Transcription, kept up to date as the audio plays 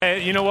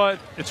you know what?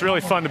 It's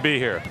really fun to be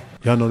here.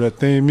 Y'all know that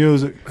theme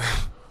music?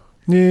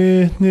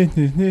 Yeah, yeah,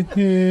 yeah,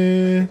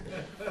 yeah,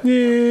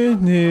 yeah,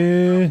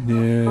 yeah,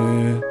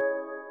 yeah.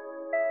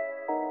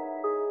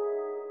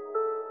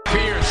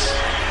 Pierce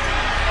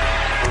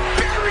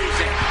buries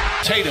it.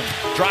 Tatum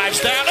drives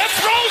down and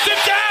throws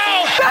it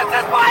down.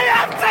 This is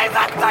my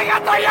in-season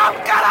ticket. Are you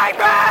kidding me?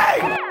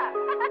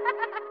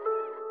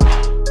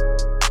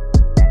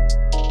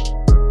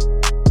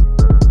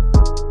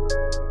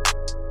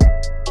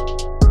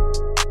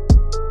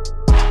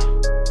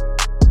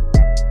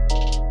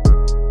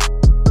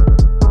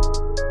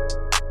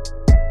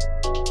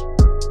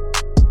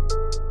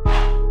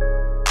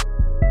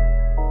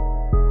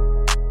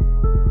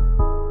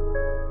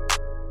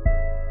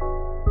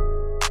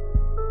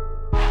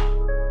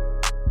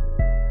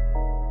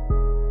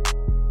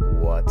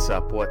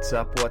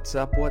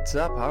 What's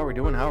up? How are we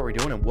doing?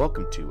 And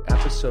welcome to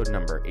episode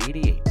number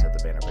 88 of the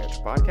Banner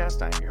Banter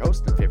Podcast. I am your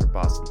host and favorite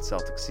Boston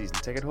Celtics season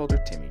ticket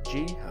holder, Timmy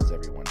G. How's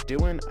everyone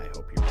doing? I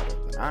hope you're better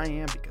than I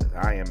am, because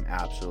I am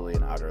absolutely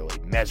and utterly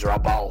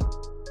miserable.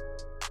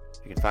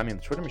 You can find me on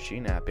the Twitter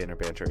machine at Banner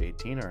Banter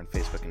 18 or on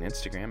Facebook and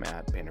Instagram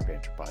at Banner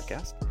Banter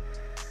Podcast.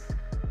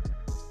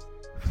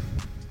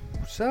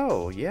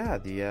 So, yeah,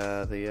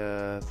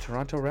 the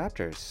Toronto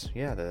Raptors,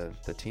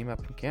 the team up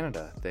in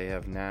Canada, they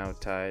have now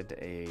tied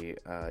a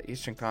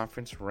Eastern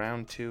Conference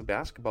Round 2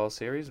 basketball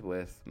series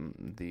with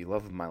the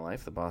love of my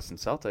life, the Boston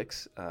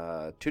Celtics,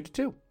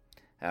 2-2,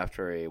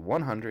 after a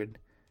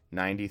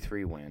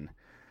 193 win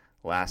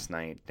last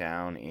night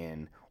down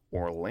in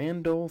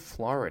Orlando,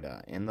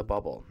 Florida, in the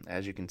bubble.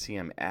 As you can see,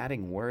 I'm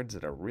adding words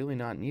that are really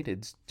not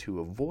needed to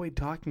avoid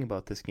talking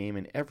about this game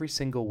in every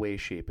single way,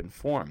 shape, and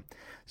form.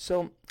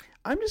 So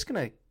I'm just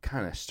going to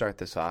kind of start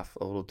this off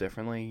a little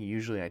differently.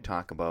 Usually I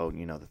talk about,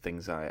 the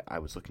things I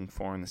was looking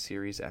for in the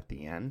series at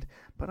the end,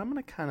 but I'm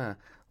going to kind of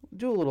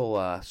do a little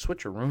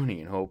switcheroony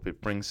and hope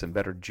it brings some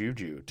better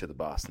juju to the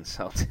Boston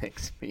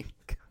Celtics,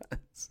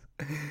 because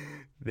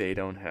they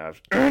don't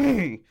have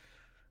any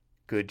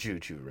good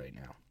juju right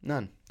now.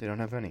 None. They don't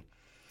have any.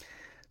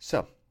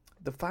 So,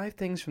 the 5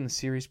 things from the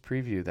series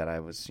preview that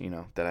I was,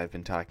 that I've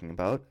been talking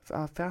about,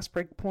 fast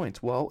break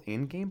points. Well,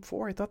 in Game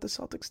 4, I thought the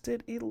Celtics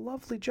did a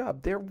lovely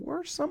job. There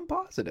were some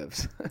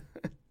positives.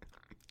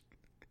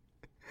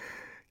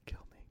 Kill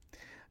me.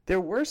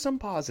 There were some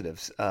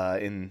positives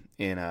in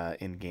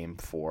Game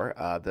 4.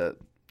 The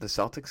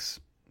Celtics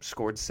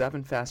scored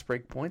 7 fast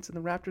break points, and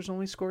the Raptors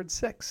only scored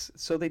 6.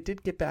 So they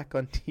did get back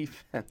on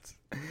defense.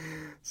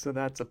 So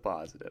that's a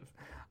positive.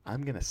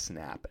 I'm going to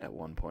snap at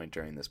one point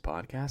during this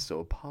podcast,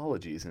 so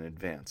apologies in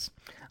advance.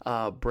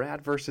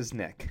 Brad versus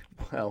Nick.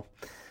 Well,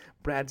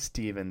 Brad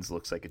Stevens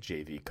looks like a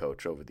JV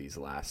coach over these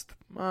last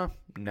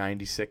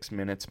 96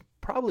 minutes,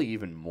 probably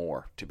even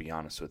more, to be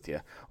honest with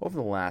you. Over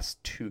the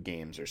last 2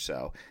 games or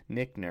so,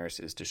 Nick Nurse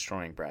is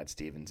destroying Brad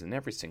Stevens in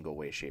every single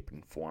way, shape,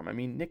 and form. I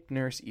mean, Nick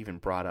Nurse even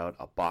brought out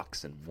a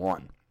box and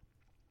one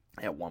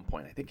at one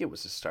point. I think it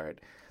was to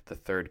start the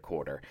third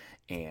quarter,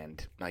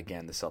 and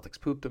again, the Celtics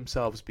pooped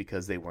themselves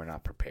because they were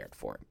not prepared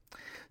for it.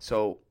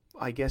 So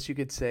I guess you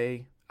could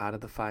say out of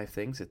the 5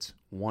 things, it's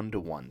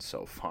 1-1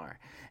 so far.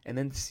 And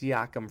then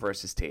Siakam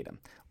versus Tatum.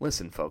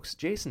 Listen, folks,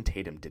 Jason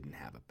Tatum didn't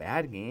have a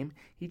bad game.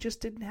 He just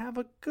didn't have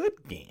a good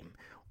game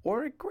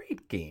or a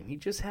great game. He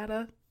just had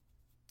a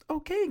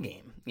okay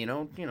game.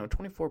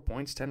 24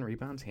 points, 10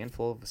 rebounds,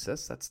 handful of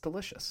assists. That's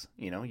delicious.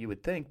 You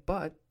would think,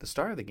 but the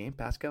star of the game,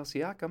 Pascal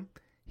Siakam,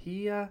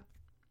 he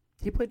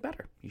played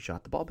better. He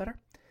shot the ball better.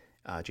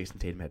 Jason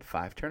Tatum had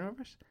 5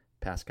 turnovers.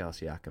 Pascal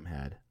Siakam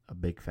had a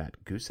big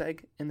fat goose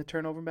egg in the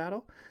turnover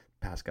battle.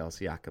 Pascal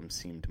Siakam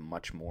seemed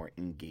much more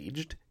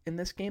engaged in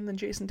this game than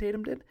Jason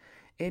Tatum did.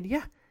 And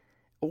yeah,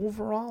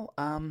 overall,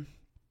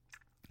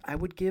 I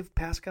would give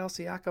Pascal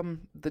Siakam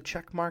the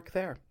check mark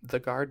there. The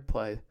guard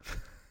play.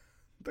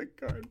 The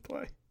guard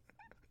play.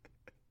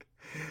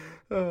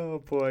 Oh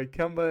boy,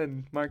 Kemba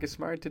and Marcus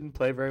Smart didn't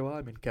play very well.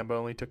 I mean, Kemba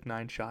only took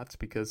 9 shots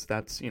because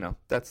that's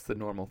the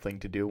normal thing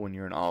to do when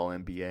you're an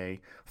All-NBA,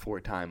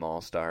 4-time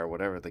All-Star,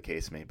 whatever the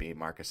case may be.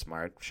 Marcus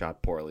Smart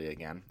shot poorly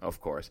again, of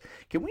course.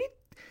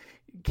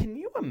 Can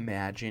you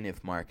imagine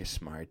if Marcus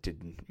Smart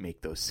didn't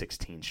make those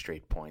 16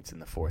 straight points in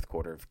the fourth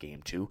quarter of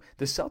Game 2?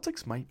 The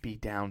Celtics might be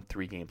down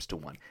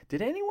 3-1.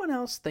 Did anyone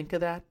else think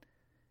of that?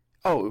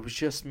 Oh, it was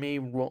just me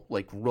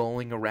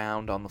rolling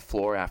around on the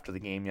floor after the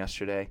game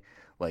yesterday,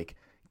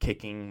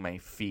 kicking my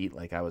feet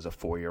like I was a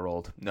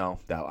 4-year-old. No,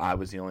 I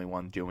was the only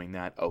one doing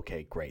that.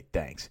 Okay, great,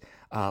 thanks.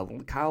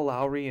 Kyle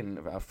Lowry and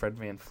Fred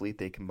VanVleet,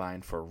 they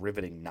combined for a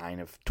riveting 9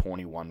 of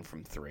 21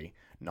 from 3.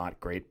 Not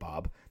great,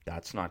 Bob.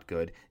 That's not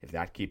good. If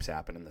that keeps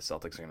happening, the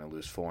Celtics are going to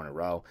lose 4 in a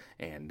row.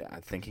 And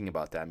thinking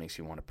about that makes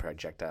you want to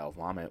projectile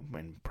vomit,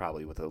 and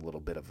probably with a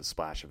little bit of a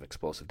splash of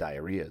explosive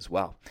diarrhea as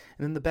well.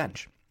 And then the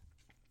bench.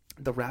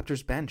 The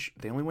Raptors bench,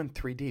 they only went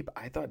 3 deep.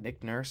 I thought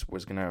Nick Nurse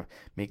was going to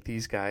make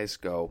these guys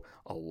go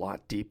a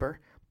lot deeper,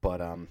 but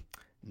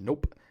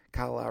nope.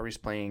 Kyle Lowry's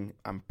playing,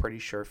 I'm pretty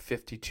sure,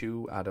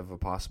 52 out of a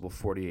possible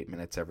 48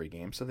 minutes every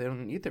game, so they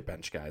don't need their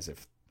bench guys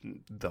if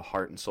the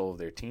heart and soul of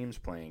their team's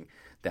playing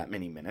that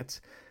many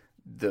minutes.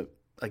 the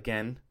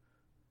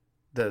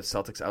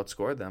Celtics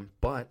outscored them,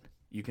 but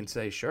you can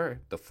say, sure,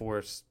 the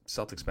 4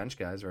 Celtics bench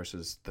guys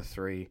versus the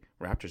 3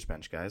 Raptors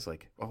bench guys,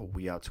 like, oh,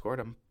 we outscored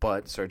them,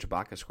 but Serge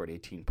Ibaka scored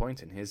 18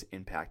 points, and his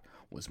impact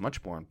was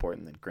much more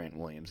important than Grant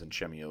Williams and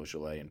Semi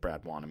Ojeleye and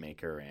Brad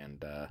Wanamaker and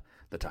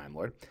the Time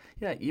Lord.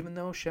 Yeah, even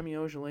though Semi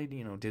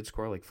Ojeleye, did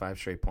score like 5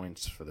 straight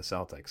points for the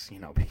Celtics,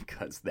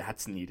 because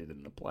that's needed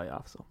in the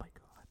playoffs. Oh, my God.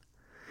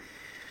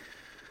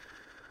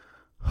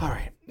 All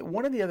right.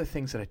 One of the other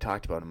things that I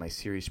talked about in my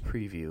series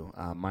preview,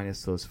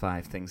 minus those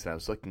 5 things that I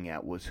was looking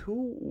at, was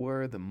who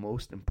were the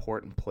most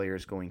important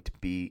players going to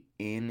be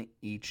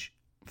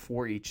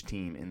for each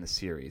team in the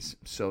series.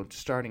 So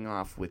starting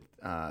off with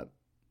the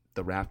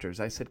Raptors,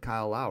 I said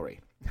Kyle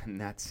Lowry,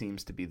 and that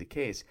seems to be the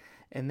case.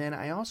 And then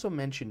I also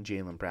mentioned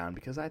Jaylen Brown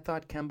because I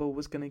thought Kemba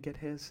was going to get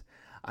his.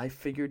 I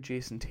figured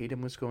Jason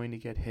Tatum was going to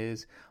get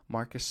his.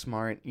 Marcus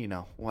Smart,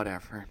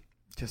 whatever.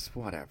 Just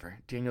whatever.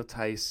 Daniel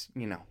Tice,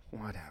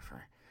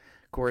 whatever.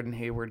 Gordon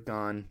Hayward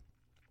gone.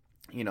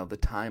 The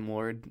Time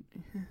Lord.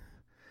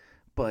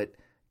 But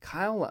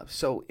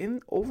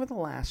over the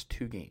last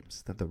 2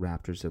 games that the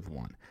Raptors have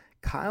won,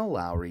 Kyle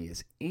Lowry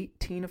is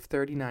 18 of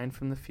 39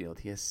 from the field.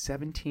 He has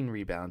 17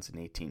 rebounds and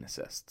 18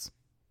 assists.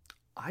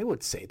 I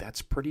would say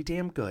that's pretty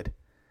damn good.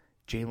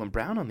 Jaylen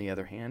Brown, on the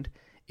other hand,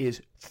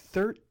 is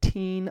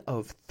 13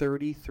 of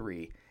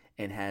 33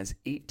 and has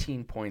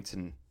 18 points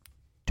and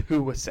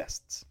 2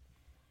 assists.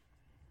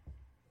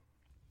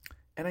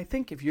 And I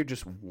think if you're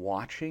just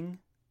watching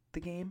the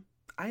game,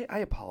 I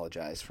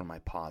apologize for my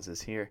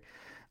pauses here.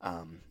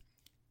 I'm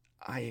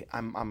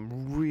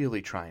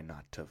really trying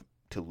not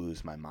to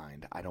lose my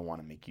mind. I don't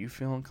want to make you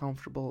feel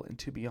uncomfortable, and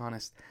to be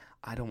honest,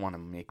 I don't want to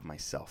make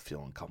myself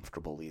feel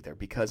uncomfortable either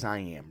because I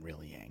am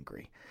really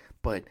angry.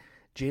 But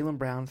Jaylen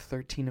Brown,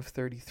 13 of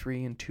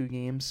 33 in 2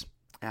 games,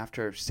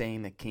 after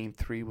saying that Game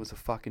 3 was a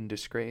fucking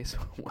disgrace,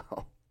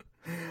 well,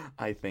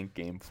 I think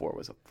Game 4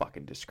 was a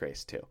fucking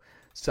disgrace too.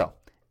 So,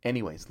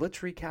 anyways, let's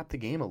recap the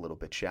game a little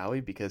bit, shall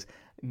we? Because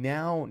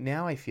now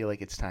I feel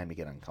like it's time to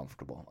get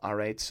uncomfortable. All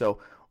right, so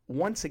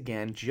once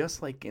again,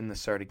 just like in the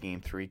start of Game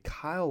 3,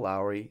 Kyle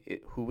Lowry,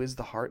 who is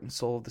the heart and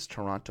soul of this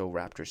Toronto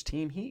Raptors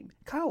team,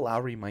 Kyle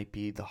Lowry might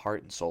be the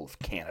heart and soul of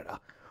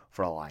Canada,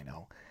 for all I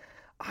know.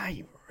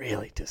 I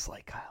really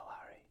dislike Kyle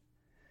Lowry.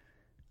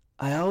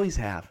 I always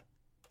have.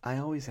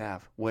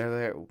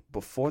 Whether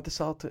before the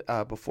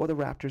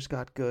Raptors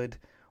got good,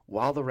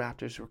 while the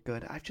Raptors were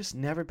good, I've just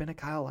never been a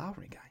Kyle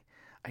Lowry guy.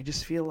 I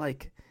just feel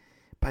like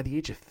by the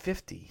age of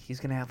 50, he's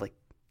going to have like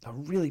a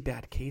really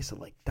bad case of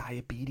like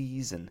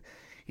diabetes, and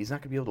he's not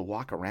going to be able to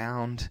walk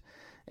around,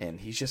 and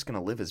he's just going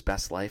to live his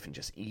best life and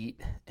just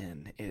eat.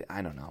 And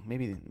I don't know.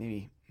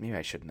 Maybe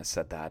I shouldn't have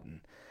said that.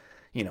 And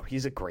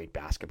he's a great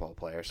basketball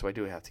player, so I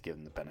do have to give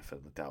him the benefit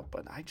of the doubt.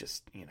 But I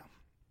just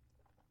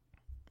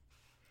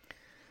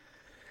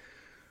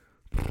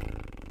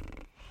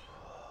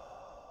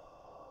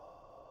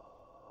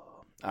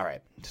All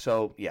right.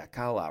 So yeah,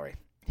 Kyle Lowry.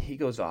 He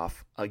goes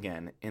off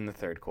again in the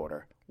third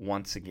quarter.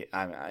 Once again,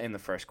 in the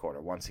first quarter,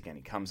 once again,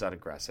 he comes out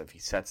aggressive. He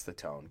sets the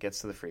tone, gets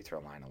to the free throw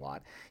line a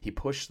lot. He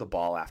pushed the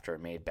ball after a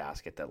made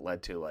basket that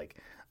led to like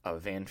a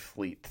Van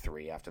Fleet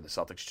 3 after the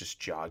Celtics just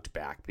jogged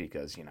back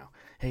because,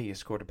 hey, you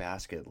scored a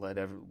basket.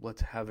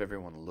 Let's have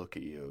everyone look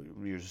at you.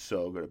 You're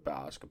so good at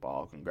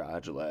basketball.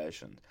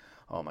 Congratulations.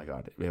 Oh my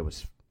God, it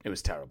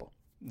was terrible.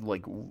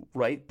 Like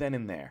right then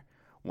and there.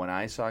 When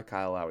I saw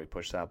Kyle Lowry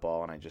push that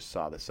ball and I just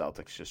saw the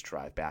Celtics just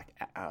jog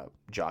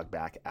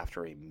back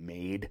after a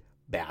made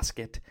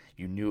basket,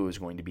 you knew it was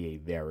going to be a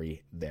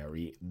very,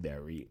 very,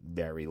 very,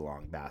 very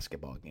long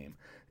basketball game.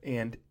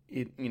 And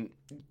the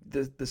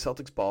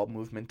Celtics ball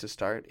movement to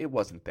start, it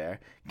wasn't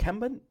there.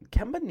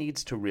 Kemba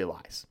needs to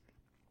realize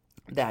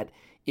that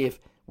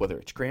whether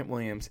it's Grant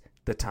Williams,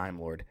 the Time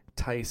Lord,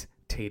 Tice,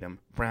 Tatum,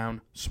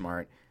 Brown,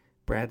 Smart,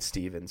 Brad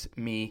Stevens,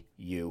 me,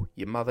 you,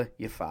 your mother,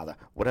 your father,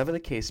 whatever the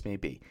case may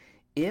be,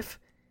 if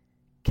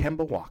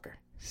Kemba Walker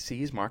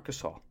sees Marc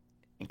Gasol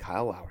and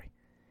Kyle Lowry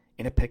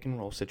in a pick and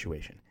roll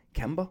situation,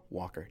 Kemba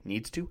Walker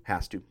needs to,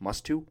 has to,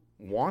 must to,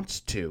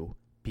 wants to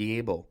be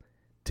able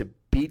to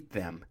beat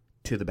them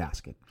to the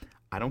basket.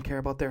 I don't care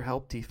about their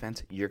help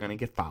defense. You're going to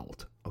get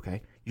fouled,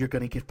 okay? You're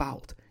going to get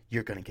fouled.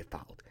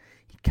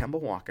 Kemba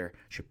Walker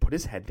should put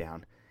his head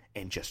down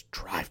and just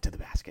drive to the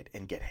basket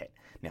and get hit.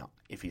 Now,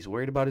 if he's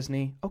worried about his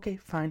knee, okay,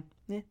 fine.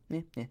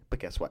 But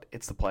guess what?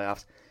 It's the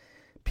playoffs.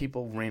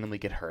 People randomly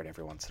get hurt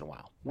every once in a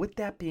while. With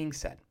that being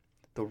said,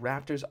 the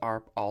Raptors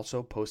are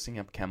also posting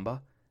up Kemba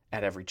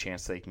at every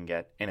chance they can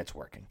get, and it's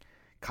working.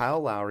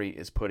 Kyle Lowry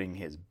is putting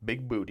his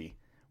big booty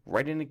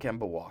right into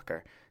Kemba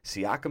Walker.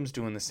 Siakam's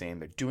doing the same.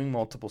 They're doing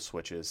multiple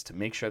switches to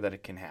make sure that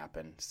it can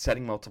happen,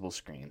 setting multiple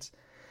screens.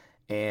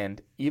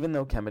 And even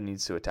though Kemba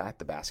needs to attack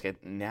the basket,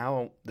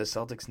 now the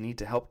Celtics need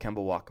to help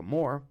Kemba Walker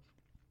more.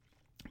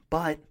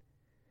 But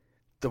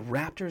the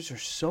Raptors are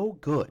so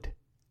good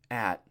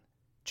at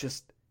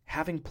just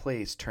having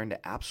plays turn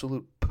to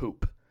absolute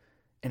poop,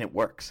 and it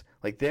works.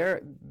 Like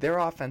their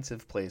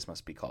offensive plays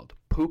must be called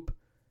poop,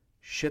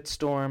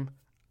 shitstorm.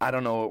 I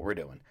don't know what we're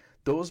doing.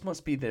 Those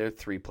must be their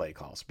 3 play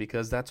calls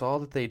because that's all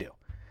that they do.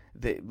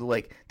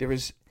 There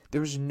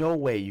is no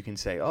way you can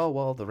say, oh,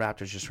 well, the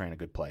Raptors just ran a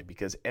good play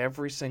because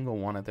every single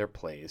one of their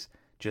plays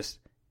just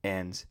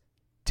ends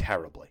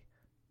terribly.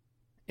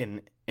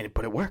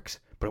 But it works.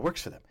 But it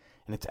works for them.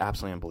 And it's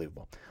absolutely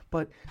unbelievable.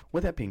 But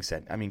with that being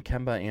said, I mean,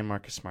 Kemba and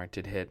Marcus Smart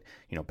did hit,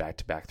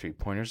 back-to-back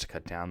 3-pointers to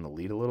cut down the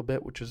lead a little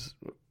bit, which was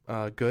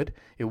good.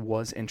 It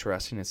was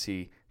interesting to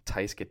see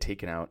Tice get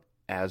taken out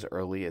as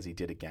early as he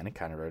did again. It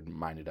kind of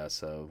reminded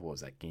us of, what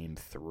was that, Game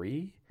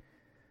 3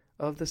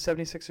 of the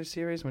 76ers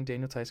series when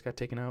Daniel Tice got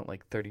taken out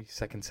like 30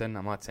 seconds in.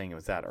 I'm not saying it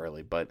was that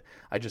early, but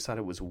I just thought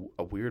it was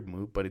a weird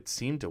move, but it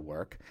seemed to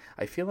work.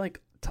 I feel like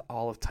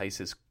all of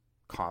Tice's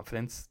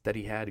confidence that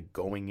he had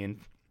going in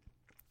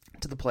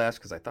to the playoffs,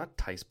 because I thought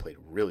Tice played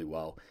really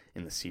well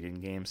in the seeding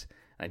games,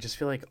 and I just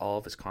feel like all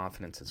of his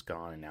confidence is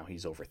gone, and now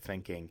he's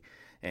overthinking,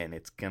 and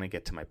it's going to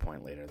get to my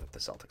point later that the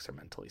Celtics are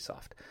mentally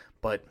soft.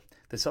 But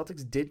the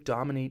Celtics did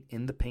dominate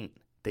in the paint.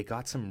 They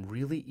got some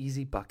really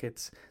easy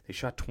buckets. They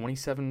shot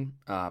 27.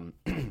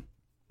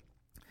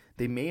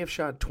 They may have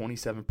shot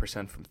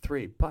 27% from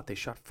 3, but they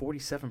shot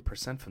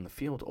 47% from the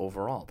field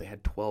overall. They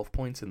had 12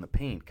 points in the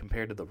paint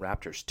compared to the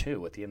Raptors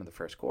 2 at the end of the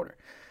first quarter.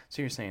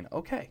 So you're saying,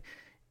 okay,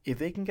 if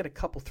they can get a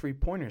couple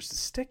 3-pointers to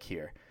stick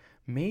here,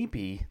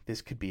 maybe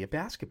this could be a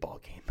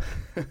basketball game.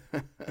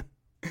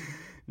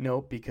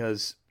 No,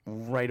 because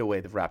right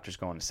away the Raptors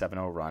go on a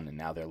 7-0 run, and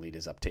now their lead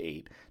is up to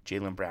 8.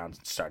 Jaylen Brown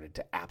started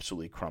to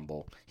absolutely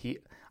crumble.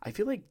 I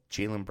think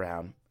Jaylen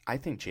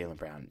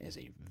Brown is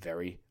a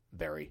very,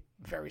 very,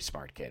 very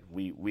smart kid.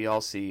 We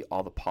all see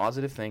all the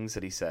positive things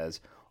that he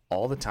says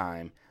all the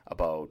time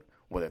about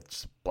whether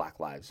it's Black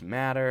Lives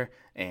Matter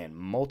and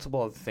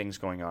multiple other things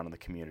going on in the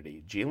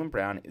community. Jaylen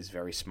Brown is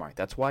very smart.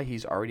 That's why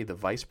he's already the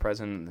vice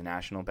president of the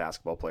National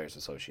Basketball Players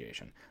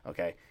Association.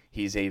 Okay?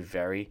 He's a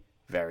very,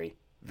 very,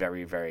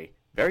 very, very,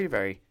 very,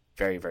 very,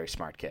 very, very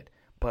smart kid.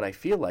 But I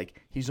feel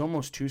like he's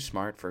almost too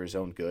smart for his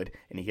own good,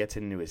 and he gets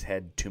into his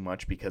head too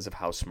much because of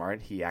how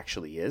smart he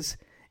actually is.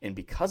 And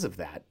because of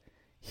that,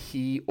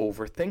 he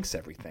overthinks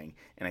everything.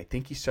 And I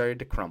think he started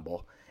to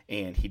crumble,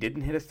 and he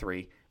didn't hit a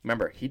 3.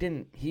 Remember,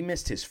 he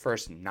missed his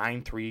first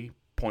 9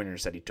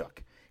 3-pointers that he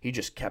took. He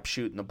just kept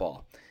shooting the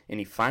ball. And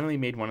he finally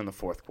made one in the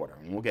fourth quarter,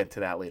 and we'll get to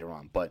that later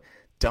on. But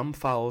dumb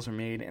fouls are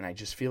made, and I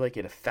just feel like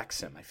it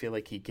affects him. I feel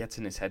like he gets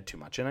in his head too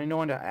much. And I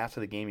know after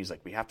the game, he's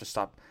like, we have to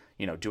stop,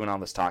 doing all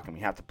this talking.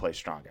 We have to play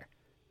stronger.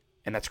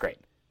 And that's great.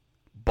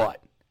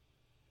 But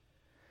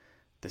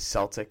the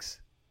Celtics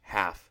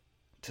have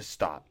to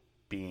stop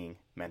being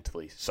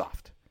mentally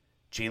soft.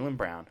 Jaylen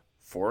Brown,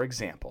 for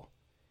example,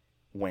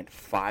 went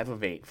 5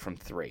 of 8 from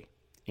 3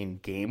 in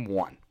Game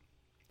 1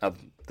 of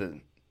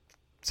the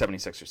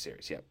 76ers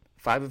series. Yep,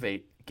 5 of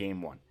 8,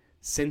 Game 1.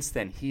 Since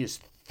then, he is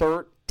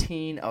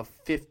 13 of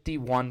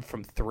 51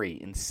 from 3.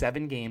 In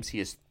 7 games, he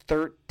is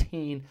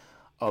 13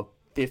 of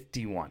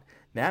 51.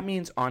 That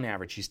means, on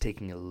average, he's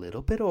taking a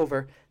little bit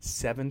over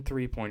 7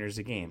 3-pointers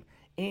a game,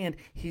 and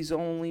he's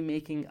only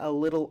making a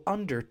little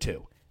under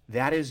 2.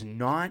 That is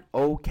not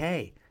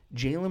okay.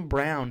 Jaylen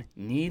Brown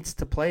needs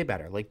to play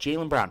better. Like,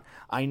 Jaylen Brown,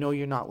 I know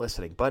you're not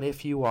listening, but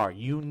if you are,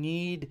 you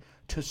need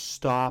to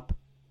stop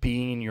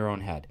being in your own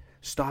head.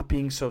 Stop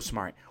being so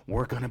smart.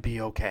 We're going to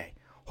be okay.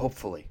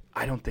 Hopefully.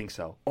 I don't think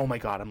so. Oh my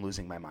God, I'm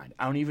losing my mind.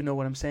 I don't even know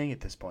what I'm saying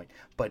at this point.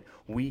 But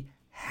we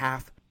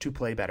have to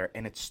play better,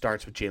 and it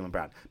starts with Jaylen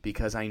Brown,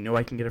 because I know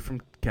I can get it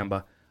from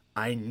Kemba.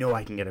 I know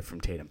I can get it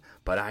from Tatum,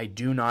 but I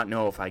do not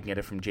know if I can get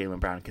it from Jaylen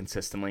Brown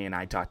consistently, and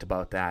I talked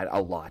about that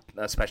a lot,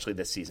 especially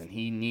this season.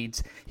 He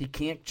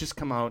can't just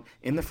come out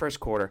in the first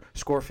quarter,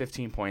 score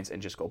 15 points,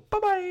 and just go,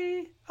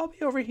 bye-bye, I'll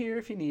be over here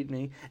if you need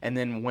me, and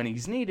then when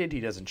he's needed,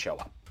 he doesn't show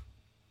up.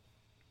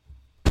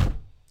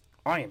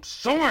 I am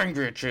so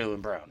angry at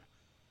Jaylen Brown.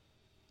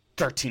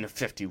 13 of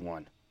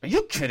 51. Are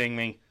you kidding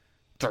me?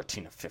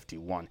 13 of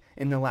 51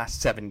 in the last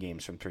 7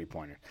 games from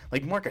 3-pointer.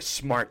 Like, Marcus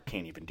Smart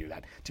can't even do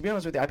that. To be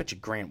honest with you, I bet you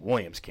Grant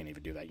Williams can't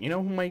even do that. You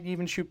know who might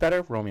even shoot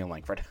better? Romeo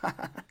Langford.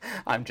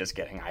 I'm just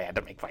kidding. I had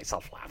to make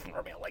myself laugh.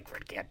 Romeo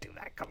Langford can't do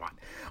that. Come on.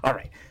 All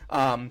right.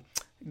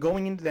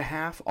 Going into the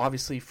half,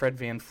 obviously Fred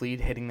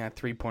VanVleet hitting that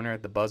 3-pointer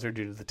at the buzzer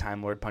due to the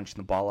Time Lord punching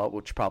the ball out,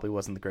 which probably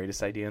wasn't the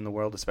greatest idea in the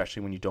world,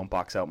 especially when you don't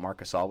box out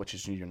Marc Gasol, which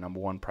is your number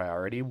one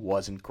priority.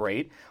 Wasn't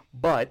great.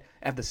 But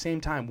at the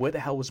same time, where the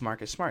hell was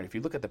Marcus Smart? If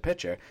you look at the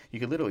picture, you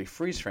could literally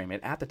freeze frame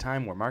it at the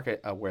time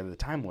where the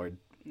Time Lord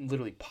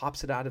literally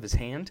pops it out of his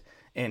hand,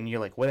 and you're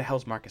like, where the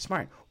hell's Marcus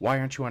Smart? Why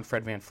aren't you on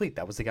Fred VanVleet?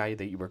 That was the guy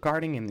that you were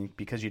guarding, and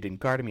because you didn't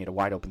guard him, he had a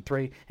wide open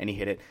 3, and he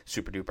hit it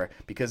super duper.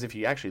 Because if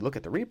you actually look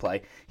at the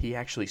replay, he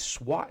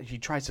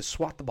tries to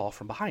swat the ball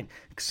from behind.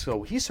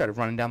 So he started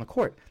running down the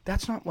court.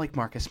 That's not like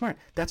Marcus Smart.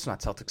 That's not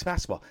Celtics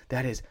basketball.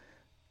 That is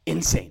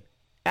insane.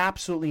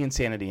 Absolutely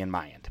insanity in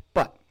my end.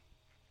 But,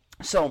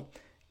 so,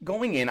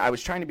 going in, I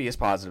was trying to be as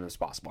positive as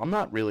possible. I'm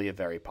not really a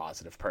very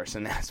positive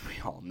person, as we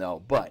all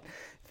know, but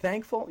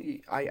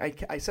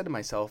I said to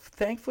myself,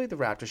 thankfully the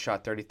Raptors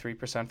shot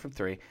 33% from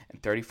 3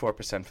 and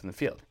 34% from the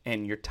field,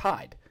 and you're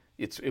tied.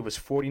 it was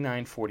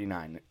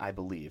 49-49, I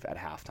believe, at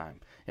halftime,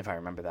 if I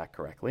remember that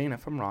correctly. And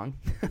if I'm wrong,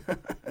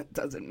 it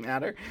doesn't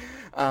matter.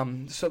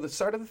 So the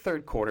start of the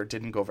third quarter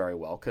didn't go very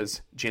well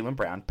because Jaylen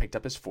Brown picked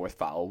up his fourth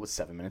foul with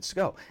 7 minutes to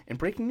go. In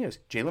breaking news,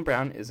 Jaylen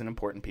Brown is an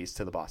important piece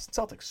to the Boston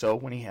Celtics. So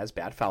when he has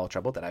bad foul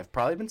trouble, that I've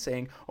probably been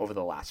saying over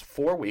the last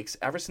 4 weeks,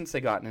 ever since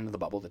they gotten into the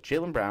bubble, that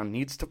Jaylen Brown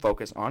needs to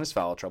focus on his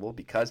foul trouble,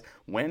 because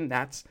when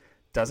that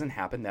doesn't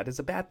happen, that is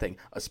a bad thing,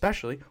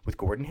 especially with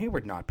Gordon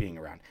Hayward not being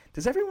around.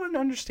 Does everyone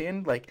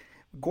understand, like,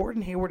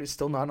 Gordon Hayward is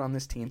still not on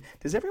this team?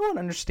 Does everyone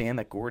understand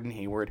that Gordon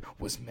Hayward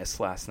was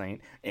missed last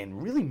night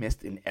and really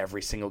missed in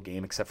every single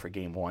game except for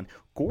game 1?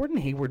 Gordon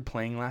Hayward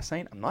playing last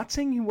night, I'm not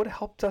saying he would have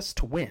helped us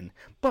to win,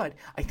 but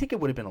I think it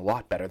would have been a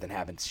lot better than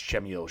having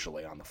Semi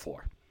Ojeleye on the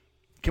floor.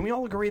 Can we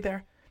all agree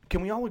there?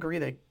 Can we all agree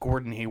that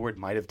Gordon Hayward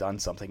might have done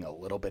something a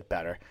little bit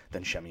better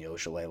than Semi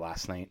Ojeleye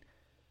last night?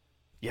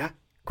 Yeah?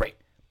 Great.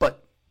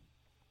 But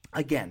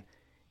again,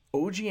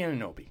 OG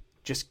Anunoby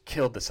just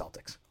killed the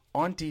Celtics.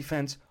 On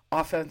defense,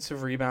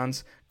 offensive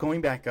rebounds, going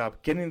back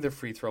up, getting to the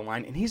free throw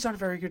line, and he's not a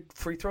very good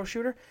free throw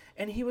shooter,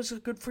 and he was a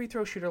good free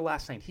throw shooter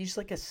last night. He's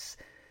like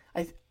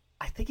I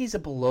think he's a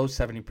below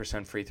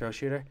 70% free throw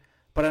shooter,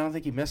 but I don't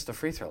think he missed a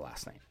free throw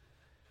last night,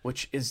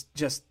 which is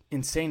just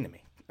insane to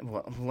me.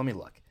 Well, let me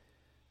look.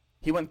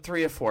 He went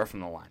 3 of 4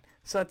 from the line,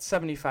 so that's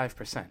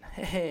 75%.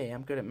 Hey,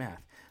 I'm good at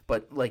math.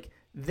 But, like,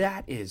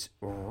 that is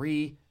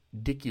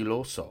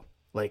ridiculoso.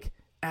 Like,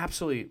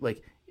 absolutely,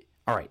 like,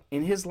 all right,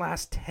 in his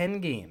last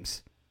 10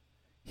 games,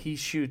 he's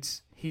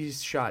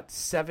shot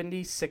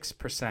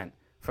 76%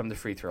 from the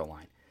free throw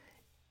line.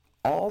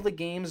 All the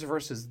games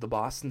versus the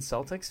Boston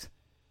Celtics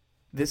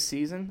this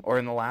season, or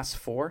in the last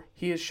 4,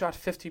 he has shot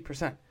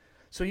 50%.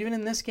 So even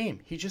in this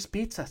game, he just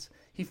beats us.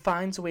 He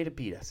finds a way to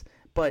beat us.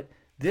 But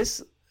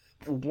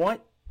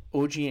what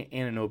OG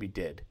Anunoby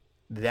did,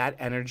 that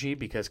energy,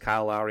 because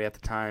Kyle Lowry at the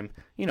time,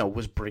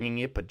 was bringing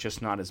it, but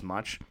just not as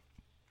much.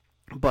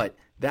 But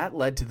that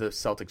led to the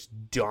Celtics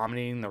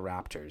dominating the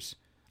Raptors.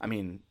 I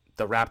mean,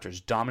 the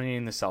Raptors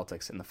dominating the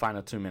Celtics in the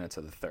final 2 minutes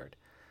of the third.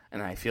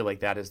 And I feel like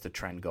that is the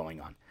trend going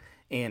on.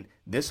 And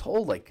this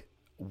whole, like,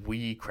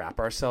 we crap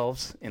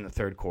ourselves in the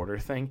third quarter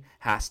thing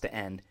has to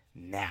end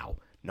now.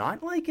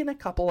 Not like in a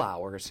couple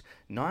hours,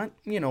 not,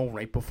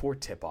 right before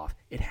tip-off.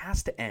 It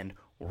has to end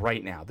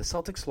right now. The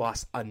Celtics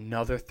lost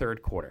another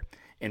third quarter.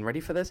 And ready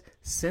for this?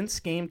 Since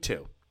game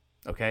 2,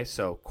 okay,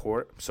 so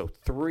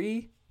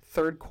 3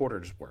 third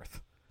quarters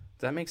worth.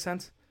 Does that make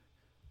sense?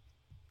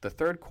 The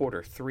third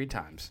quarter 3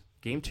 times.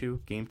 Game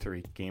 2, Game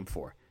 3, Game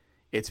 4.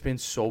 It's been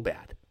so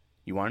bad.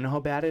 You want to know how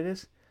bad it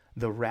is?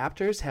 The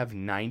Raptors have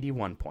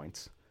 91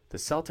 points. The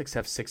Celtics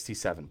have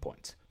 67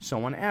 points.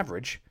 So on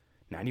average,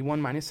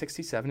 91 minus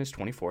 67 is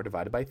 24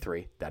 divided by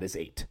 3. That is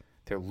 8.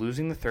 They're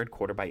losing the third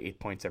quarter by 8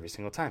 points every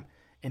single time.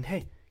 And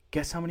hey,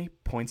 guess how many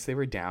points they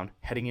were down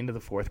heading into the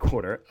fourth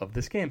quarter of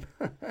this game?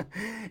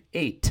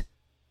 8.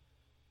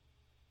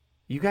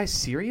 You guys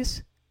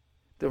serious?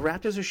 The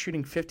Raptors are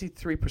shooting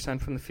 53%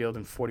 from the field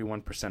and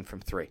 41% from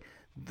 3.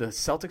 The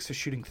Celtics are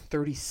shooting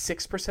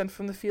 36%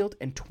 from the field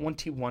and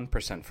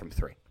 21% from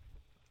 3.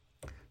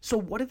 So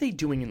what are they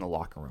doing in the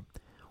locker room?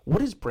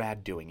 What is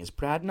Brad doing? Is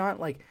Brad not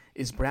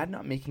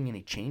making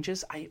any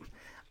changes?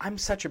 I'm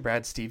such a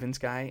Brad Stevens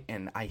guy,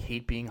 and I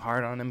hate being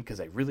hard on him because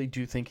I really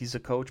do think he's a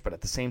coach, but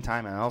at the same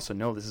time, I also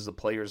know this is a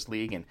players'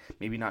 league, and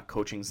maybe not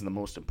coaching is the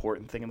most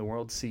important thing in the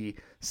world. See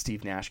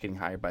Steve Nash getting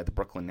hired by the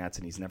Brooklyn Nets,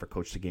 and he's never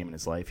coached a game in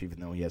his life, even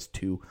though he has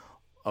 2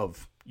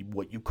 of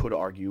what you could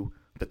argue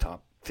the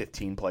top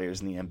 15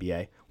 players in the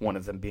NBA, one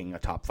of them being a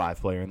top 5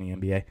 player in the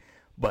NBA.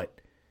 But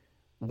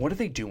what are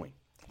they doing?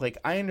 Like,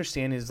 I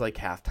understand his, like,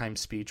 halftime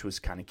speech was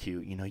kind of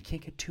cute. You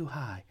can't get too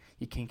high.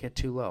 You can't get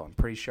too low. I'm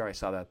pretty sure I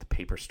saw that at the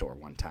paper store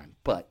one time.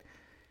 But,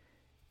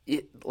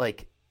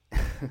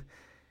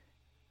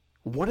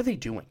 what are they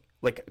doing?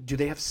 Like, do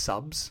they have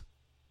subs?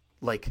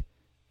 Like,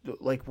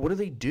 what do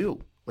they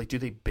do? Like, do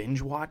they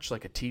binge watch,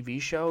 like, a TV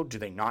show? Do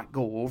they not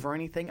go over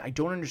anything? I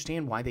don't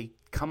understand why they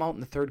come out in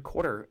the third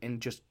quarter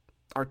and just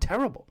are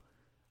terrible.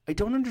 I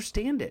don't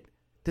understand it.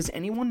 Does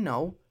anyone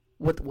know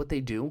what they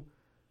do?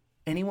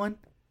 Anyone?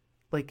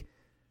 Like,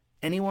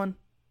 anyone?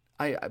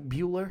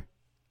 Bueller?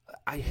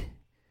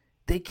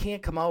 They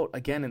can't come out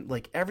again. And,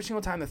 like, every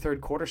single time the third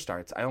quarter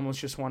starts, I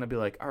almost just want to be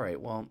like, all right,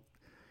 well,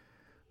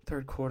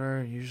 third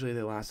quarter, usually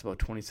they last about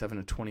 27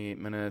 to 28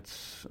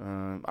 minutes.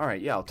 All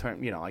right, yeah, I'll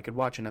turn, I could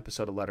watch an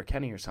episode of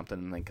Letterkenny or something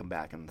and then come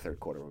back and the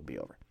third quarter would be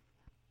over.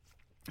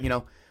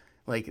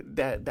 Like,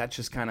 that's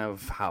just kind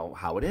of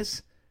how it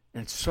is.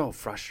 And it's so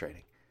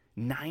frustrating.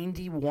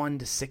 91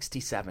 to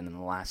 67 in the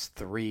last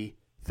 3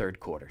 third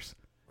quarters.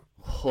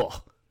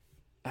 Oh,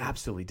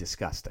 absolutely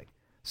disgusting.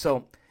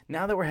 So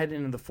now that we're heading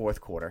into the fourth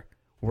quarter,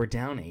 we're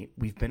down 8.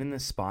 We've been in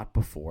this spot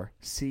before.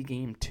 See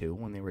game 2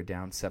 when they were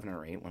down 7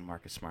 or 8 when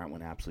Marcus Smart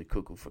went absolutely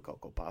cuckoo for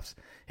Cocoa Puffs,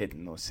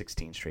 hitting those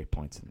 16 straight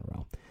points in a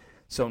row.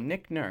 So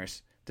Nick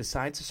Nurse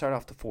decides to start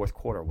off the fourth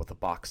quarter with a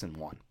box and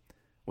one,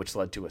 which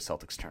led to a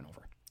Celtics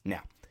turnover.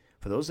 Now,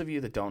 for those of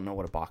you that don't know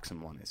what a box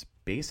and one is,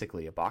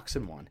 basically a box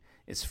and one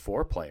is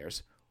 4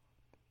 players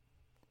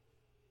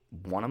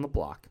one on the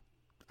block,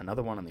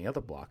 another one on the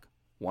other block,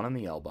 one on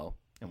the elbow,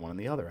 and one on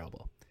the other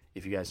elbow.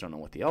 If you guys don't know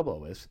what the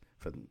elbow is,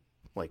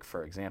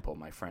 for example,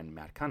 my friend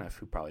Matt Cuniff,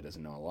 who probably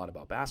doesn't know a lot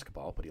about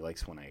basketball, but he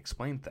likes when I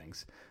explain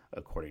things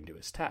according to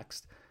his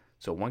text.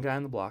 So one guy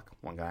on the block,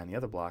 one guy on the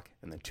other block,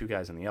 and then two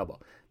guys on the elbow.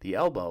 The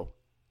elbow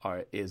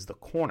is the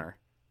corner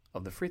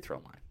of the free throw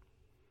line.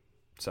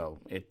 So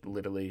it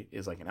literally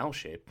is like an L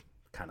shape,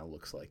 kind of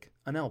looks like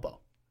an elbow.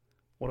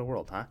 What a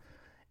world, huh?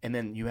 And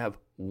then you have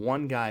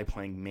one guy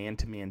playing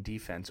man-to-man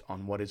defense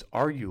on what is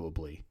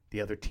arguably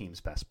the other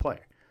team's best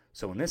player.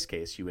 So in this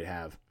case, you would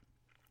have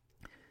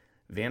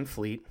Van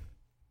Fleet,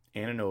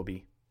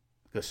 Anunoby,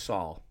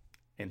 Gasol,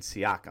 and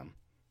Siakam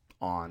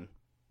on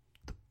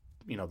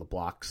the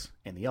blocks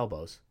and the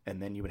elbows,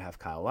 and then you would have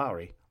Kyle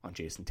Lowry on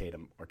Jason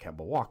Tatum or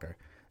Kemba Walker.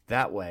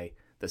 That way,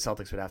 the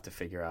Celtics would have to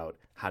figure out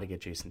how to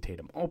get Jason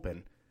Tatum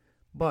open,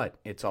 but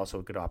it's also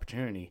a good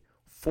opportunity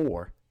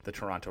for the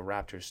Toronto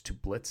Raptors to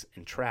blitz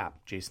and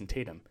trap Jason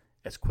Tatum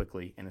as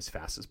quickly and as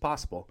fast as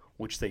possible,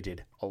 which they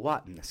did a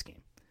lot in this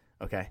game.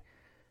 Okay?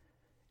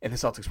 And the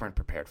Celtics weren't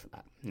prepared for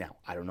that. Now,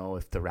 I don't know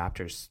if the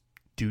Raptors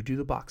do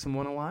the box and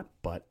one a lot,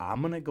 but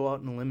I'm going to go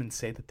out on a limb and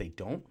say that they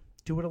don't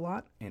do it a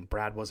lot, and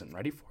Brad wasn't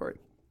ready for it.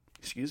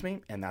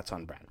 And that's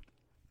on Brad.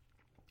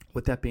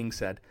 With that being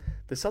said,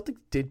 the Celtics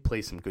did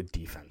play some good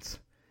defense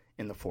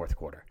in the fourth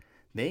quarter.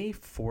 They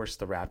forced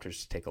the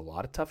Raptors to take a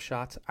lot of tough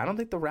shots. I don't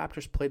think the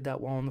Raptors played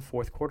that well in the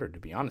fourth quarter, to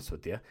be honest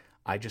with you.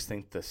 I just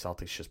think the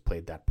Celtics just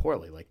played that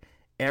poorly. Like,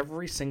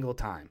 every single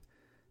time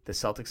the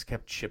Celtics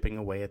kept chipping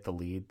away at the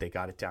lead, they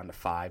got it down to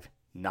 5,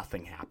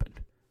 nothing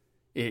happened.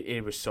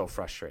 It was so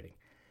frustrating.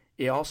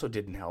 It also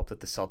didn't help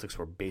that the Celtics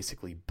were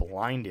basically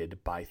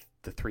blinded by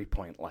the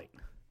three-point light.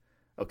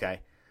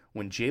 Okay?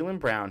 When Jaylen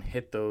Brown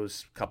hit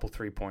those couple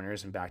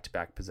three-pointers in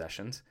back-to-back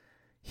possessions,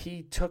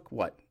 he took,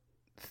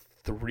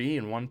 3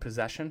 in one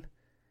possession?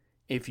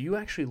 If you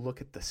actually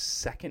look at the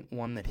second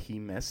one that he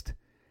missed,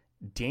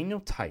 Daniel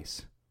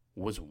Tice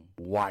was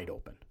wide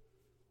open.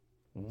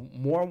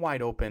 More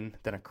wide open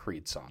than a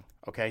Creed song.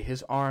 Okay?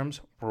 His arms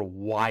were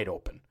wide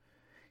open.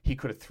 He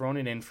could have thrown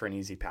it in for an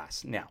easy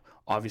pass. Now,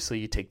 obviously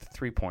you take the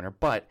three-pointer,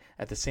 but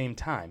at the same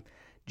time,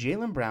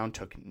 Jaylen Brown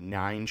took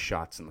 9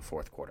 shots in the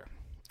fourth quarter.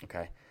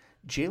 Okay?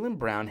 Jaylen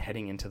Brown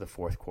heading into the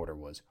fourth quarter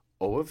was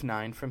 0 of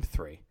 9 from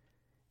 3,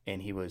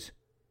 and he was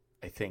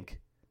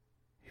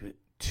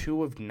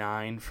 2 of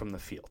 9 from the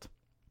field.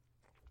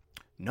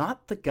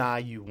 Not the guy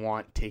you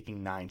want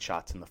taking 9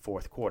 shots in the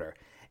fourth quarter.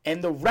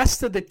 And the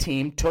rest of the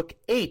team took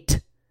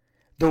 8.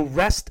 The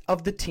rest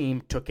of the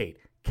team took 8.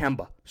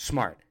 Kemba,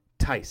 Smart,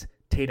 Tice,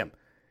 Tatum,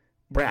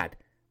 Brad,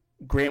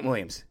 Grant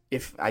Williams,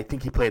 I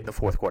think he played in the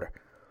fourth quarter.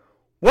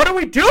 What are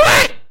we doing?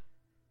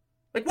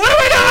 What are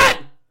we doing?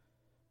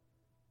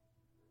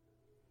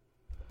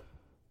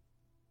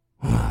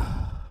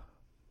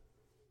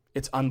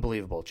 It's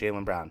unbelievable.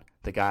 Jaylen Brown,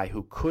 the guy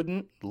who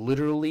couldn't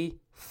literally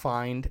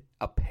find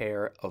a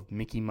pair of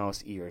Mickey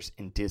Mouse ears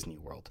in Disney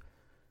World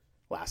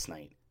last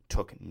night,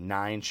 took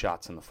 9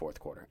 shots in the fourth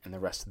quarter, and the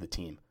rest of the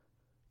team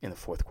in the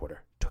fourth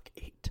quarter took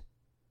 8.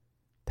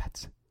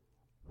 That's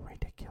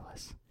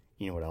ridiculous.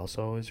 You know what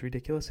also is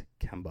ridiculous?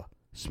 Kemba,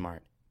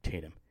 Smart,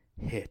 Tatum,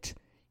 hit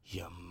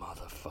your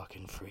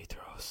motherfucking free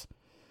throws.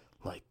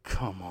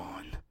 Come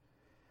on.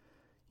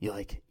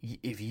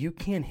 If you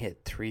can't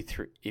hit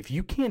if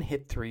you can't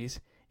hit threes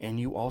and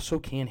you also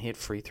can't hit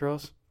free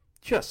throws,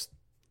 just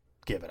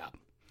give it up.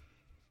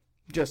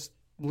 Just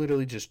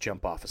literally just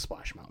jump off a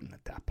splash mountain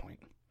at that point.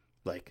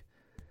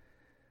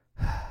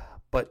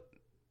 But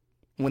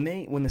when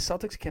the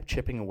Celtics kept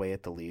chipping away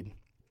at the lead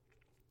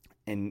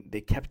and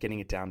they kept getting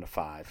it down to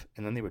 5,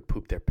 and then they would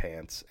poop their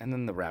pants, and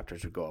then the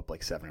Raptors would go up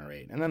 7 or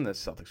 8, and then the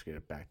Celtics would get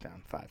it back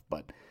down 5.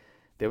 But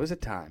there was a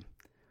time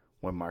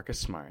when Marcus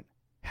Smart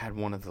had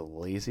one of the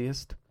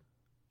laziest,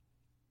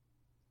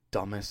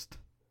 dumbest,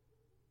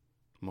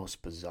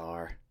 most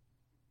bizarre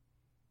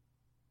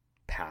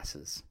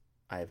passes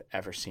I have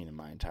ever seen in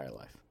my entire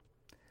life.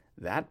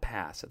 That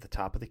pass at the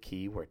top of the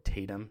key where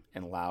Tatum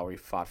and Lowry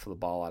fought for the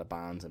ball out of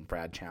bounds and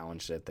Brad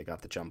challenged it, they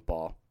got the jump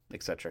ball,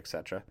 etc.,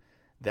 etc.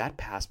 That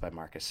pass by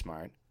Marcus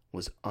Smart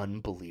was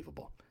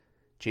unbelievable.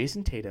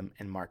 Jason Tatum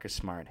and Marcus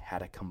Smart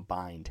had a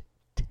combined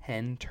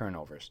 10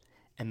 turnovers,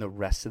 and the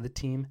rest of the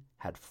team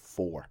had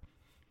 4.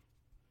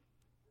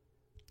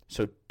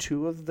 So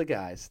 2 of the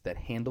guys that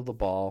handle the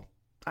ball,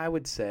 I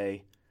would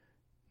say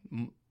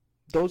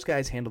those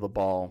guys handle the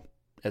ball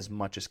as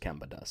much as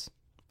Kemba does.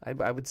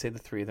 I would say the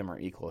 3 of them are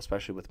equal,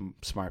 especially with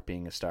Smart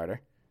being a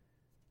starter.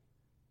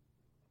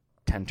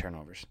 10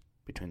 turnovers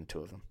between the 2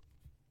 of them.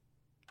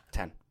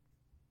 10.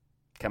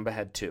 Kemba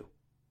had 2.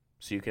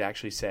 So you could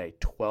actually say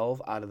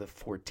 12 out of the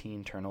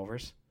 14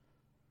 turnovers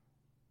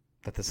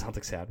that the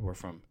Celtics had were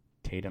from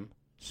Tatum,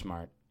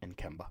 Smart, and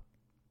Kemba.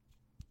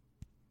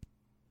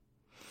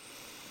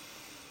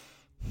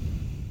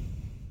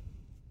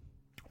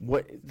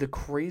 What the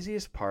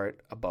craziest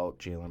part about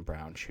Jaylen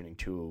Brown shooting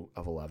 2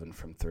 of 11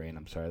 from 3, and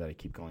I'm sorry that I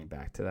keep going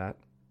back to that,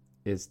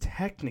 is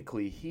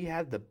technically he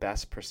had the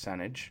best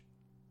percentage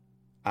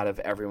out of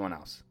everyone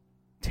else.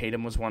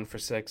 Tatum was 1 for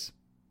 6,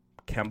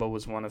 Kemba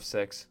was 1 of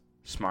 6.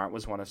 Smart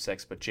was 1 of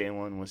 6, but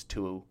Jalen was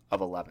 2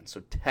 of 11.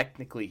 So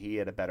technically he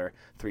had a better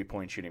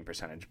 3-point shooting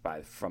percentage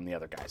from the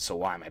other guys. So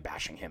why am I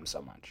bashing him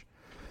so much?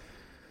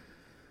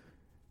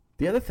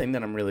 The other thing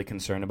that I'm really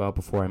concerned about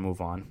before I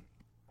move on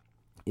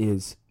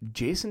is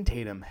Jason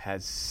Tatum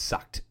has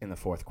sucked in the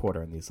fourth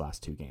quarter in these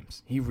last 2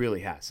 games. He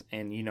really has.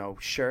 And,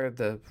 sure,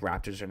 the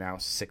Raptors are now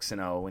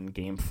 6-0 in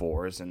game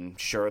 4s, and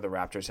sure, the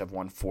Raptors have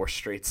won 4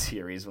 straight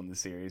series when the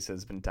series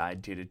has been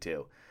tied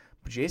 2-2.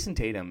 But Jason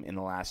Tatum in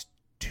the last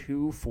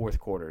 2 fourth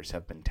quarters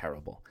have been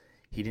terrible.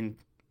 He didn't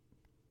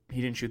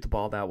shoot the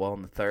ball that well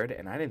in the third,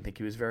 and I didn't think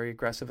he was very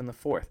aggressive in the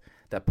fourth.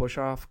 That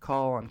push-off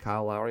call on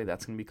Kyle Lowry,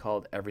 that's going to be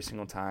called every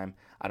single time.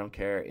 I don't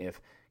care if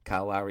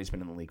Kyle Lowry's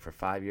been in the league for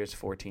 5 years,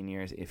 14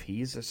 years. If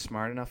he's a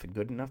smart enough and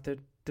good enough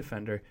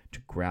defender to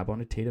grab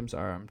onto Tatum's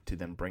arm, to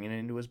then bring it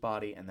into his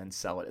body and then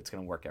sell it, it's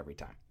going to work every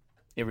time.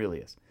 It really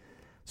is.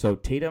 So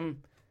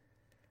Tatum,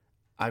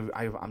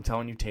 I'm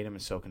telling you, Tatum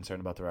is so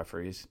concerned about the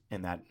referees,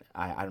 and that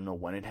I don't know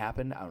when it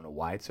happened. I don't know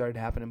why it started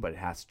happening, but it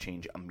has to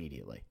change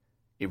immediately.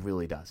 It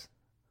really does.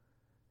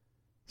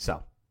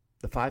 So,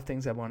 the 5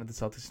 things I wanted the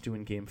Celtics to do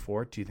in Game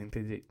 4, do you think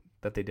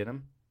that they did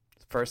them?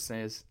 First thing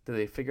is, did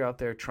they figure out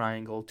their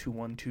triangle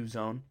 2-1-2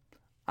 zone?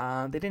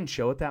 They didn't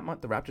show it that much.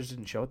 The Raptors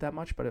didn't show it that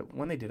much, but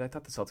when they did, I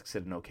thought the Celtics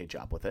did an okay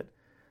job with it.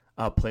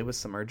 Play with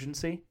some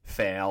urgency?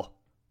 Fail.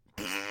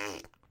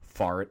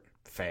 Fart.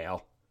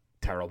 Fail.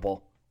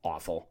 Terrible.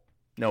 Awful.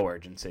 No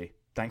urgency.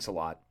 Thanks a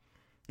lot.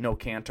 No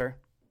canter.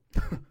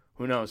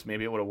 Who knows?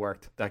 Maybe it would have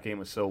worked. That game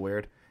was so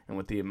weird, and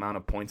with the amount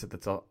of points that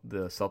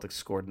the Celtics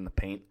scored in the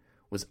paint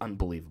was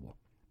unbelievable.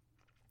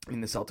 I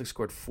mean, the Celtics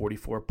scored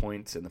 44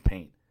 points in the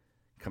paint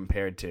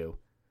compared to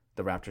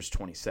the Raptors'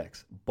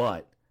 26.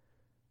 But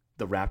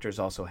the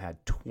Raptors also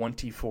had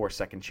 24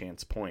 second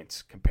chance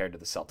points compared to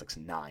the Celtics'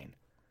 9.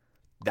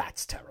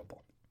 That's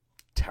terrible.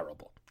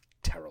 Terrible.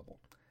 Terrible.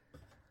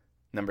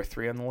 Number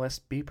 3 on the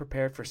list, be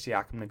prepared for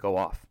Siakam to go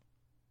off.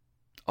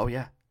 Oh,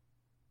 yeah.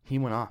 He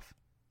went off.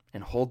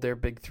 And hold their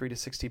big 3 to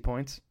 60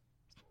 points.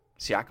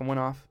 Siakam went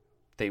off.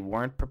 They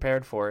weren't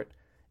prepared for it.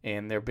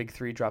 And their big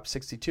 3 dropped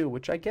 62,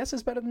 which I guess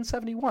is better than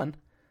 71.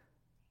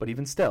 But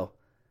even still,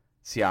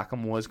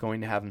 Siakam was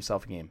going to have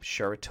himself a game.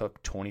 Sure, it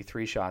took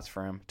 23 shots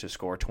for him to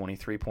score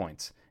 23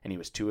 points. And he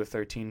was 2 of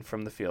 13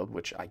 from the field,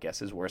 which I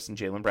guess is worse than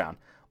Jaylen Brown.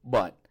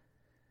 But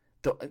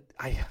the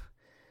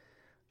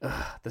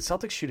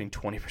Celtics shooting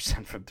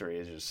 20% from 3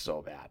 is just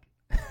so bad.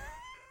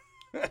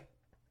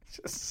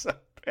 Just so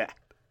bad.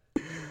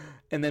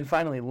 And then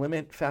finally,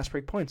 limit fast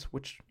break points,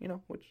 which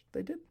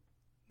they did.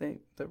 The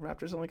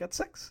Raptors only got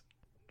 6.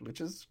 Which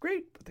is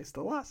great, but they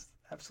still lost.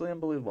 Absolutely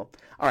unbelievable.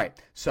 All right,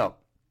 so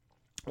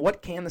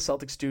what can the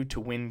Celtics do to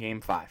win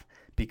Game 5?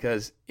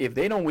 Because if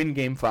they don't win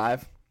Game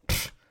 5,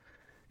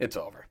 it's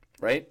over,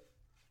 right?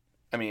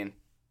 I mean,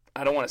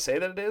 I don't want to say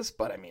that it is,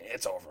 but I mean,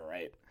 it's over,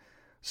 right?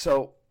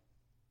 So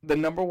the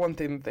number one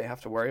thing that they have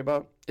to worry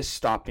about is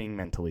stop being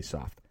mentally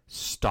soft.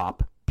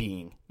 Stop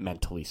being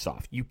mentally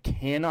soft. You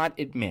cannot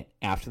admit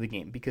after the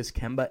game, because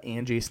Kemba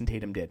and Jason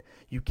Tatum did,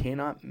 you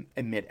cannot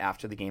admit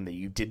after the game that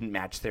you didn't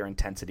match their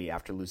intensity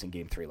after losing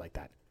Game 3 like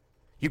that.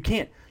 You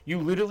can't. You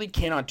literally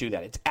cannot do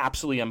that. It's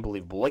absolutely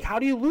unbelievable. Like, how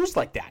do you lose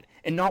like that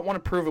and not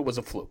want to prove it was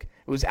a fluke?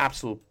 It was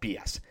absolute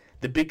BS.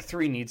 The big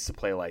 3 needs to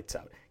play lights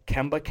out.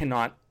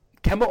 Kemba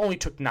only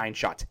took 9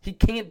 shots. He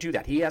can't do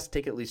that. He has to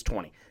take at least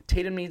 20.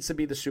 Tatum needs to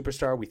be the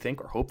superstar we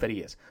think or hope that he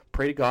is.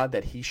 Pray to God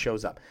that he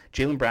shows up.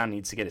 Jaylen Brown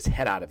needs to get his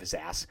head out of his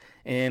ass.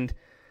 And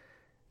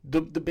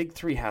the big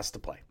 3 has to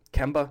play.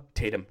 Kemba,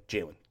 Tatum,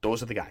 Jaylen.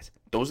 Those are the guys.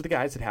 Those are the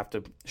guys that have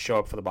to show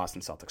up for the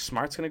Boston Celtics.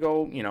 Smart's going to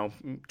go,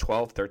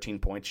 12, 13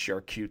 points.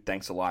 Sure, cute.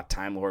 Thanks a lot.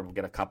 Time Lord will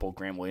get a couple.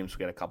 Grant Williams will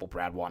get a couple.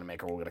 Brad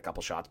Wanamaker will get a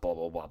couple shots. Blah,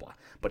 blah, blah, blah.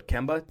 But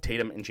Kemba,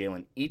 Tatum, and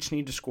Jaylen each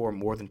need to score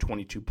more than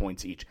 22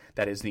 points each.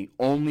 That is the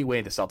only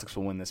way the Celtics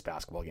will win this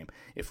basketball game.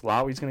 If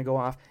Lowry's going to go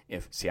off,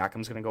 if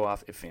Siakam's going to go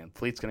off, if Van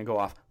Fleet's going to go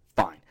off,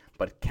 fine.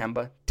 But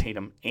Kemba,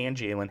 Tatum, and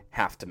Jaylen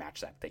have to match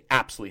that. They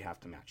absolutely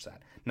have to match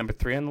that. Number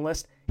 3 on the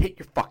list, hit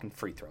your fucking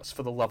free throws,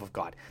 for the love of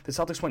God. The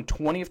Celtics went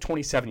 20 of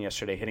 27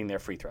 yesterday hitting their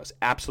free throws.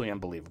 Absolutely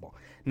unbelievable.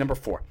 Number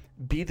 4,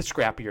 be the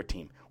scrappier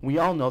team. We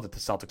all know that the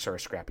Celtics are a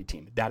scrappy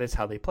team. That is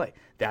how they play.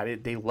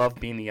 They love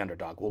being the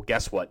underdog. Well,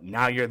 guess what?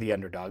 Now you're the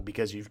underdog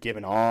because you've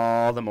given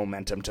all the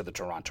momentum to the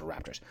Toronto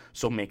Raptors.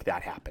 So make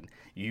that happen.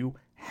 You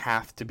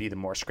have to be the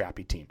more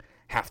scrappy team.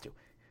 Have to.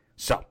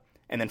 So,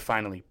 and then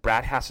finally,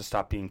 Brad has to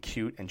stop being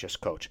cute and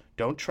just coach.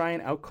 Don't try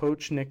and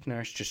outcoach Nick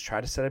Nurse. Just try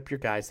to set up your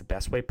guys the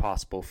best way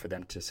possible for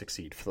them to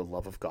succeed. For the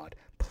love of God.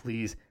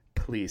 Please,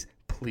 please,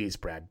 please,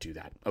 Brad, do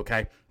that.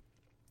 Okay?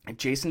 And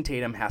Jason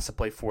Tatum has to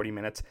play 40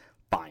 minutes.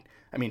 Fine.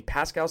 I mean,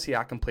 Pascal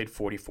Siakam played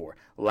 44.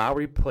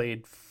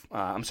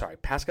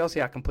 Pascal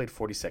Siakam played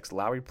 46.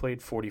 Lowry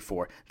played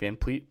 44. Van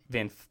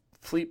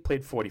Fleet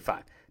played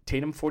 45.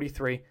 Tatum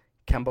 43.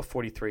 Kemba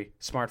 43,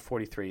 Smart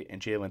 43,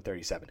 and Jaylen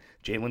 37.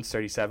 Jaylen's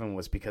 37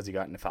 was because he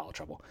got into foul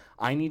trouble.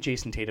 I need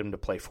Jason Tatum to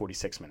play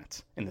 46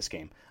 minutes in this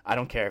game. I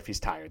don't care if he's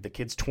tired. The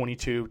kid's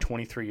 22,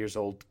 23 years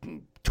old.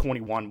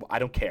 21. I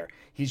don't care.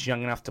 He's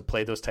young enough to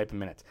play those type of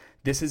minutes.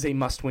 This is a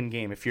must-win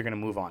game if you're going to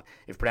move on.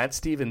 If Brad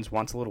Stevens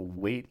wants a little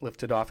weight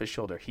lifted off his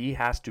shoulder, he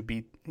has to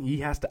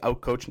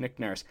outcoach Nick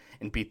Nurse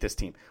and beat this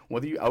team.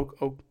 Whether you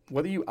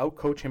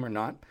outcoach him or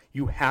not,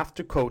 you have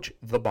to coach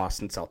the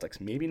Boston Celtics.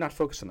 Maybe not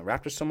focus on the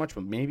Raptors so much,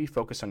 but maybe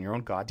focus on your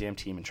own goddamn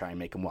team and try and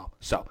make them well.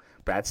 So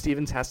Brad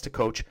Stevens has to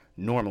coach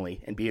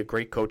normally and be a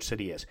great coach that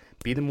he is.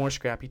 Be the more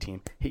scrappy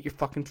team. Hit your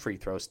fucking free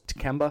throws.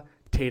 Kemba,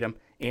 Tatum,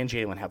 and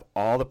Jalen have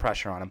all the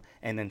pressure on them,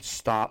 and then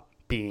stop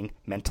being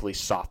mentally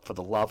soft, for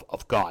the love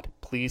of God.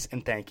 Please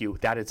and thank you.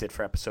 That is it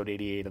for episode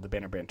 88 of the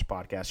Banner Banter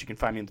Podcast. You can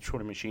find me in the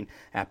Twitter machine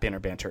at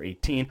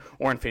BannerBanter18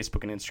 or on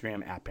Facebook and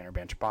Instagram at Banner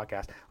Banter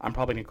Podcast. I'm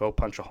probably going to go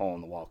punch a hole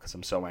in the wall because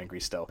I'm so angry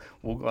still.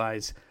 Well,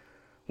 guys,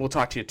 we'll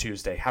talk to you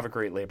Tuesday. Have a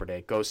great Labor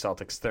Day. Go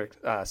Celtics.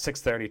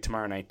 6:30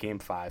 tomorrow night, Game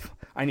 5.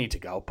 I need to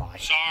go. Bye.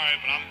 Sorry,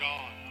 but I'm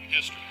gone. I'm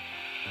history.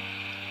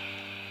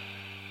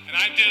 And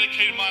I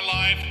dedicated my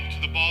life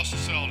to the Boston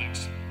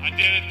Celtics. I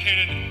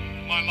dedicated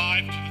my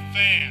life to the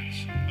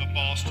fans of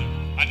Boston.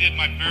 I did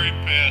my very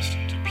best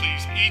to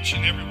please each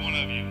and every one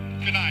of you.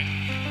 Good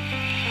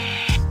night.